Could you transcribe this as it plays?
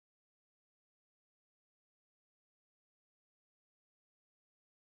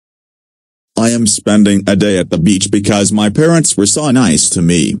am spending a day at the beach because my parents were so nice to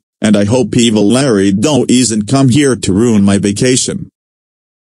me, and I hope evil Larry doesn't come here to ruin my vacation.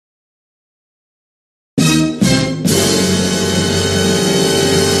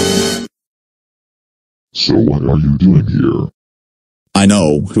 So what are you doing here? I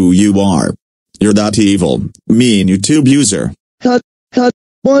know who you are. You're that evil, mean YouTube user. Cut,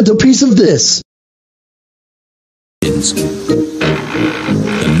 want a piece of this?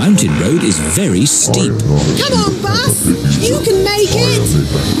 The mountain road is very steep. Come on, Buzz! You can make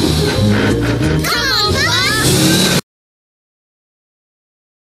it! Come on, Buzz!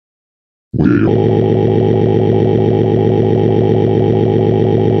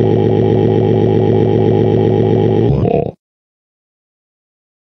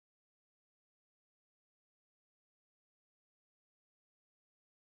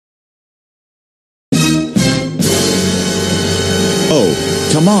 Oh,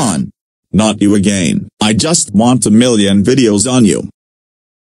 come on. Not you again. I just want a million videos on you.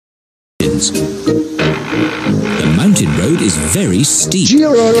 The mountain road is very steep. Come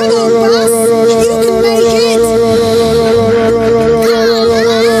on, Buzz! You can make it!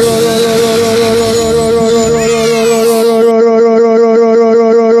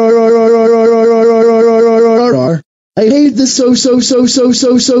 I hate this so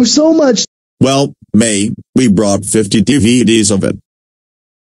much. Well, May, we brought 50 DVDs of it.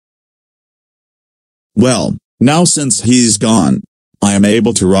 Well, now since he's gone, I am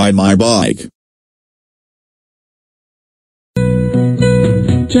able to ride my bike.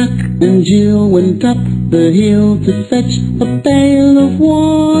 Jack and Jill went up the hill to fetch a pail of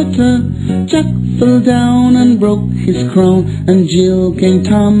water. Jack fell down and broke his crown, and Jill came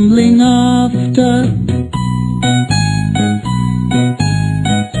tumbling after.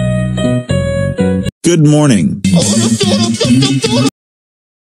 Good morning.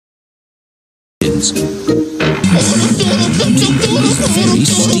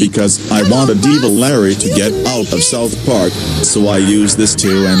 Because I wanted evil Larry to get out of South Park, so I used this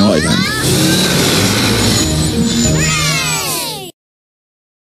to annoy him.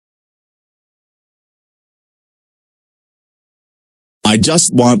 I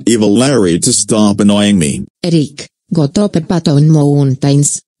just want evil Larry to stop annoying me. Eric, go to Peppertown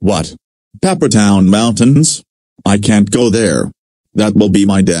Mountains. What? Peppertown Mountains? I can't go there. That will be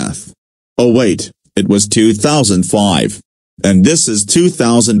my death. Oh wait, it was 2005. And this is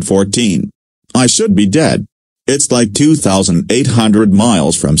 2014. I should be dead. It's like 2,800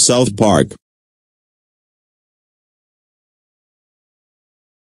 miles from South Park.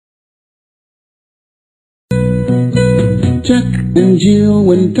 Jack and Jill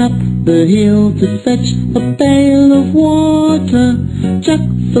went up the hill to fetch a pail of water. Jack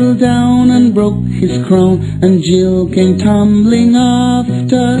fell down and broke his crown, and Jill came tumbling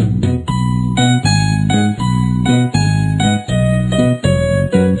after.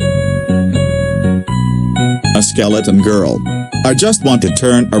 A skeleton girl. I just want to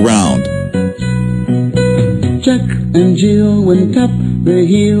turn around. Jack and Jill went up the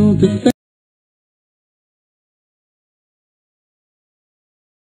hill to fetch.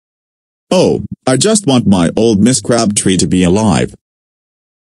 Oh, I just want my old Miss Crabtree to be alive.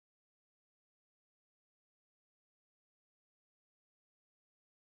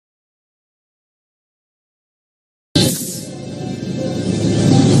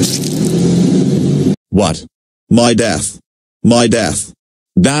 What? My death. My death.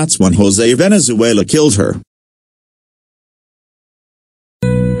 That's when Jose Venezuela killed her.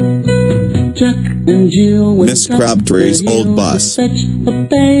 Jack and Jill went Miss Crabtree's old bus. to fetch a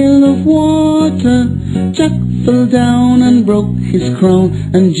pail of water. Jack fell down and broke his crown,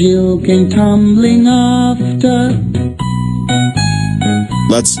 and Jill came tumbling after.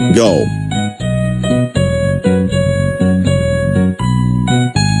 Let's go.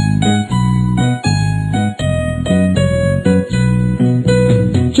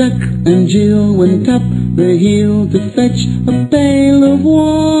 Jack and Jill went up the hill to fetch a pail of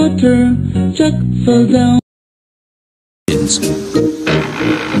water. Jack fell down.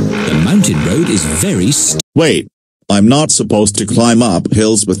 The mountain road is very steep. Wait, I'm not supposed to climb up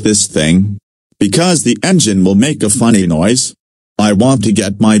hills with this thing. Because the engine will make a funny noise. I want to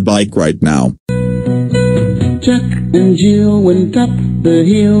get my bike right now. Jack and Jill went up the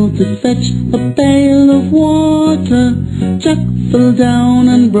hill to fetch a pail of water. Jack fell down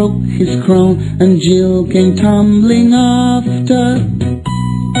and broke his crown, and Jill came tumbling after.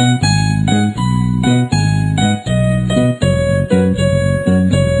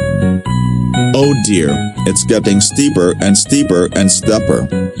 Oh dear, it's getting steeper and steeper and stepper.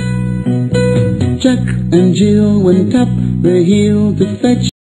 Jack and Jill went up the hill to fetch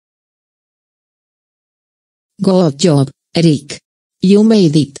Good job, Eric. You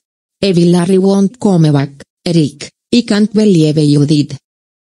made it. Evil Larry won't come back, Eric. I can't believe you did.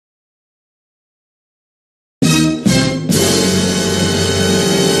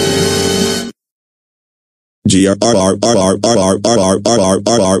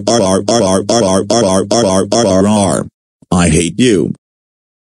 I hate you.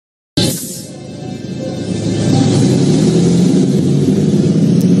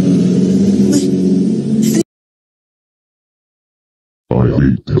 I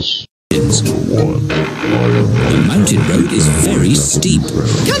hate this. The mountain road is very steep.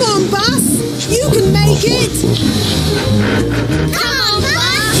 Come on, Bus. You can make it. Come on,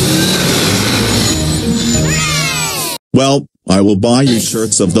 Bus. Hooray! Well, I will buy you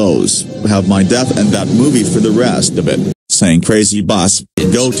shirts of those, have my death and that movie for the rest of it. Saying crazy bus,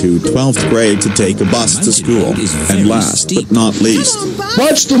 go to 12th grade to take a bus to school, and last but not least, Come on, Bus.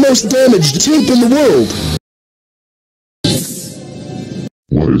 Watch the most damaged tape in the world.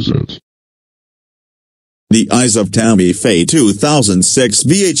 What is it? The Eyes of Tammy Faye 2006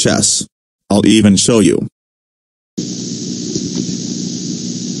 VHS. I'll even show you.